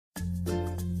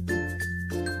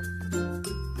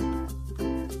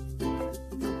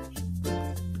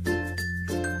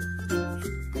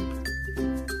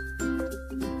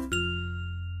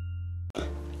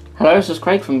Hello, this is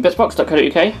Craig from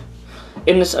bitsbox.co.uk.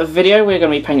 In this video we're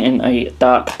going to be painting a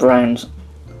dark brown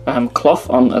cloth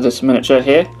on this miniature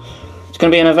here. It's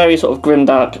going to be in a very sort of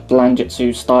grimdark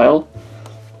Blanchitsu style.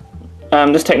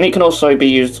 This technique can also be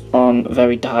used on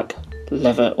very dark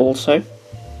leather also.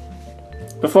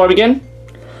 Before I begin,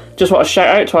 just want to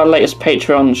shout out to our latest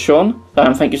Patreon, Sean.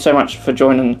 Thank you so much for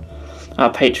joining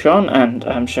our Patreon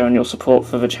and showing your support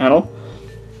for the channel.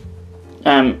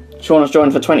 Sean has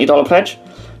joined for a $20 pledge,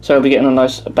 so he'll be getting a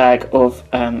nice bag of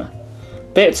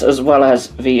bits as well as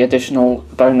the additional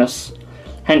bonus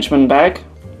henchman bag.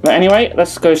 But anyway,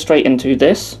 let's go straight into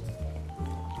this.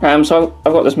 So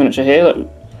I've got this miniature here that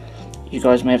you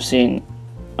guys may have seen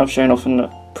I've shown off in the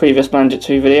previous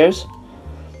Blanchitsu videos.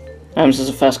 This is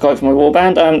the first guy for my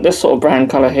warband. This sort of brown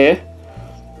colour here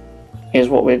is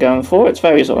what we're going for. It's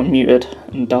very sort of muted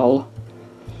and dull.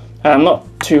 Not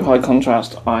too high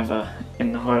contrast either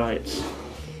in the highlights.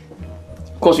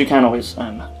 Of course you can always do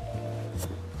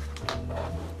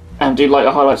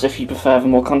lighter highlights if you prefer the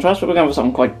more contrast, but we're going for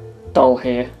something quite dull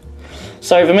here.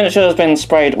 So the miniature has been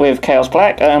sprayed with Chaos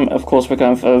Black. Of course we're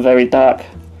going for a very dark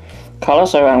colour,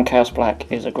 so Chaos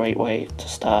Black is a great way to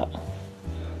start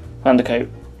undercoat.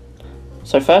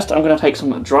 So first I'm going to take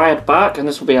some Dryad Bark, and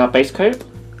this will be our base coat.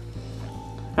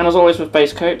 And as always with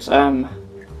base coats,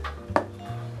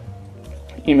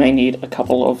 you may need a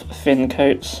couple of thin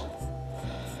coats,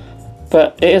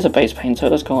 but it is a base paint, so it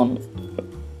does go on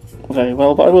very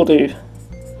well. But I will do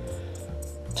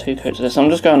 2 coats of this. I'm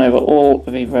just going over all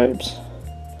the robes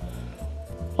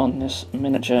on this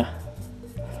miniature,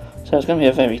 so it's going to be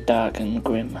a very dark and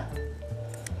grim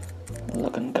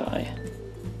looking guy.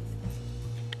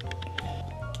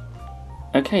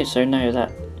 Okay, so now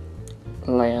that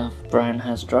layer of brown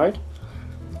has dried,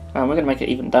 we're going to make it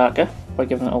even darker by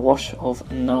giving it a wash of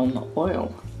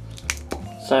non-oil.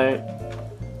 So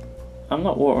I'm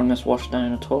not watering this wash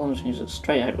down at all, I'm just using it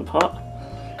straight out of the pot,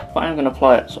 but I'm going to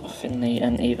apply it sort of thinly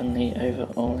and evenly over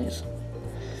all these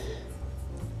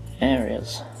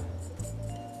areas.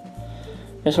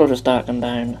 This will just darken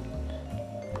down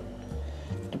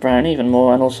the brown even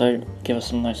more and also give us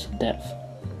some nice depth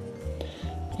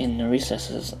in the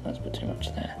recesses. That's a bit too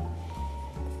much there.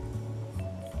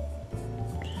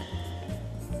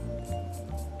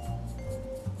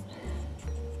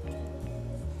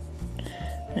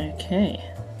 Okay.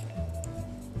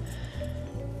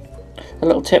 A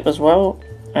little tip as well,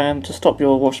 to stop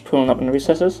your wash pooling up in the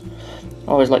recesses,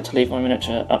 I always like to leave my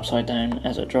miniature upside down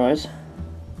as it dries.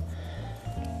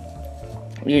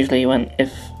 Usually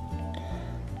if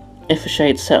a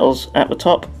shade settles at the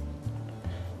top,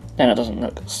 then it doesn't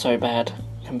look so bad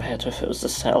compared to if it was to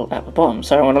settle at the bottom.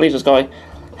 So I'm going to leave this guy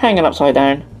hanging upside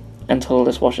down until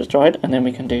this wash is dried, and then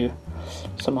we can do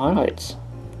some highlights.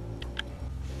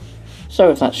 So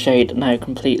with that shade now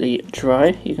completely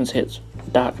dry, you can see it's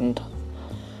darkened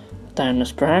down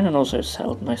this brown and also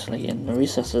settled nicely in the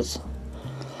recesses.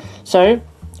 So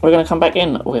we're going to come back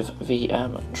in with the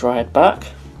Dryad Bark,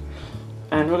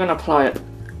 and we're going to apply it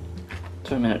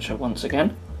to a miniature once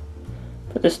again,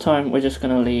 but this time we're just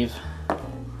going to leave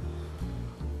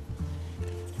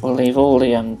all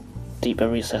the deeper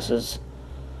recesses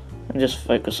and just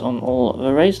focus on all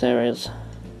the raised areas.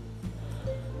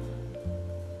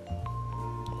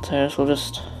 So this will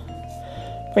just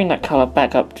bring that colour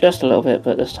back up just a little bit,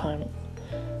 but this time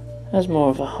as more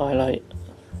of a highlight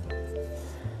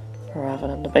rather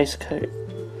than the base coat.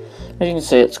 As you can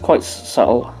see, it's quite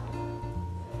subtle,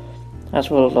 as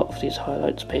will a lot of these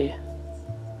highlights be.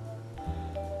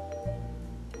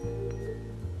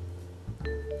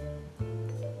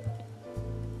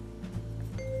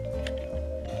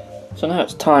 So now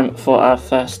it's time for our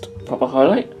first proper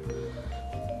highlight.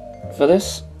 For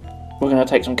this, we're going to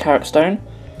take some Carrot Stone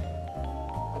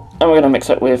and we're going to mix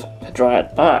it with the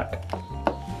Dryad Bark.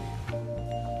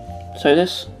 So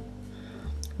this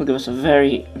will give us a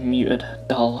very muted,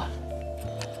 dull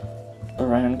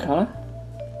brown colour.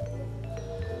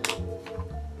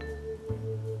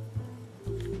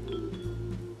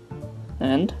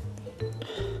 And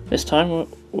this time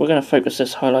we're going to focus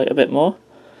this highlight a bit more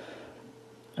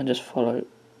and just follow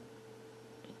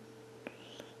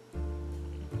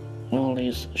all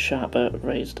these sharper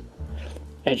raised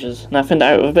edges. Now I've thinned it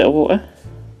out with a bit of water,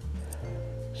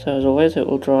 so as always it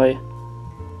will dry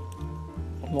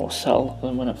more subtle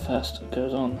than when it first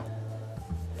goes on.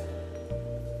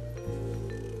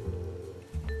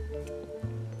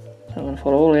 So I'm going to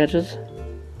follow all the edges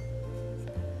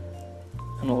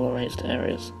and all the raised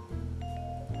areas.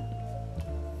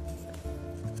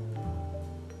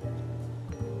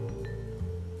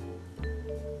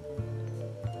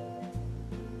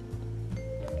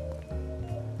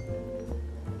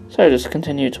 So just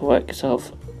continue to work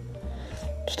yourself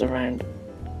just around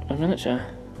a miniature,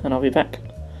 and I'll be back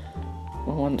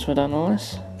once we're done all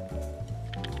this.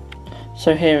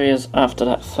 So here he is after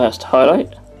that first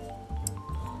highlight.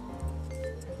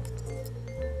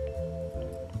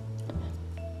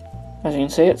 As you can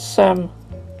see, it's it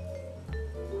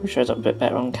shows up a bit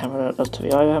better on camera than it does to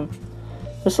the eye.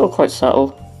 It's still quite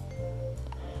subtle,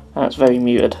 and it's very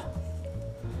muted.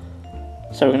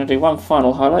 So we're going to do one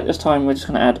final highlight. This time we're just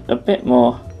going to add a bit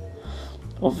more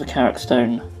of the Karak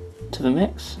stone to the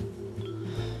mix.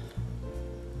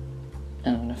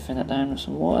 And I'm going to thin it down with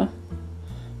some water.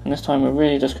 And this time we're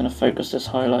really just going to focus this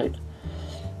highlight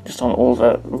just on all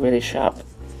the really sharp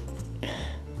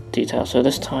detail. So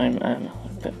this time a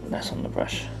bit less on the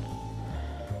brush.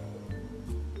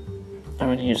 I'm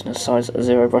only using a size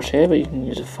 0 brush here, but you can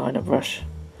use a finer brush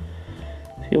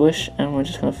if you wish. And we're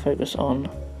just going to focus on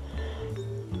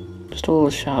just all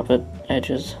the sharper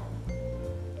edges.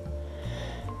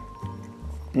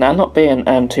 Now, not being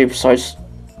too precise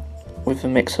with the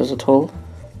mixers at all.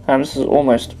 This is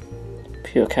almost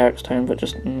pure Karak stone, but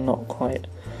just not quite.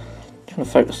 Just going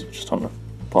to focus just on the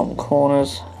bottom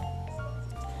corners.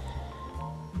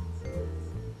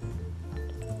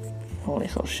 All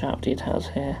these sort of sharp details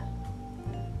here.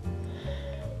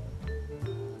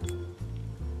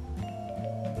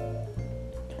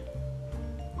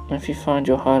 And if you find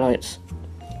your highlights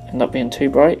end up being too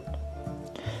bright,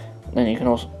 then you can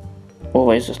also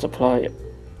always just apply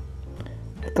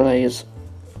a glaze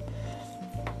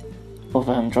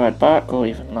of dried bark, or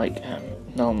even like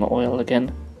Nuln oil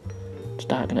again to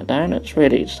darken it down. It's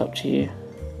really just up to you.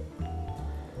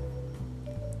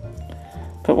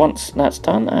 But once that's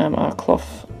done, our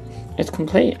cloth is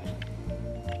complete.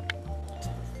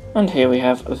 And here we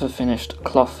have the finished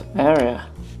cloth area.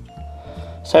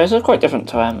 So this is quite different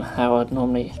to how I'd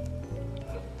normally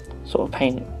sort of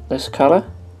paint this colour.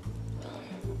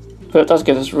 But it does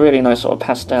give this really nice sort of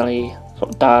pastel-y, sort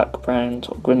of dark brown,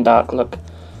 sort of grim-dark look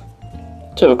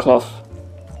to the cloth,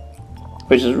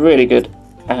 which is really good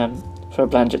for a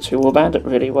Blanchitsu warband. It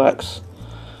really works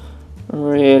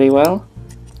really well.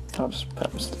 I'll just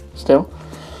put them still.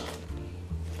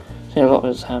 See, a lot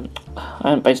of this, I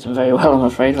haven't based them very well, I'm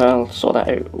afraid, but I'll sort that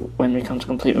out when we come to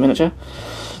complete the miniature.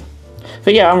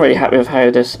 But yeah, I'm really happy with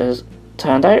how this has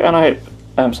turned out, and I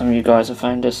hope some of you guys have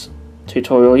found this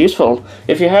tutorial useful.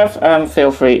 If you have,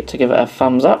 feel free to give it a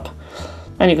thumbs up,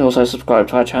 and you can also subscribe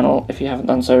to our channel if you haven't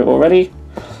done so already.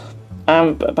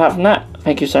 But apart from that,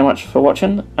 thank you so much for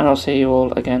watching, and I'll see you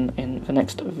all again in the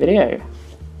next video.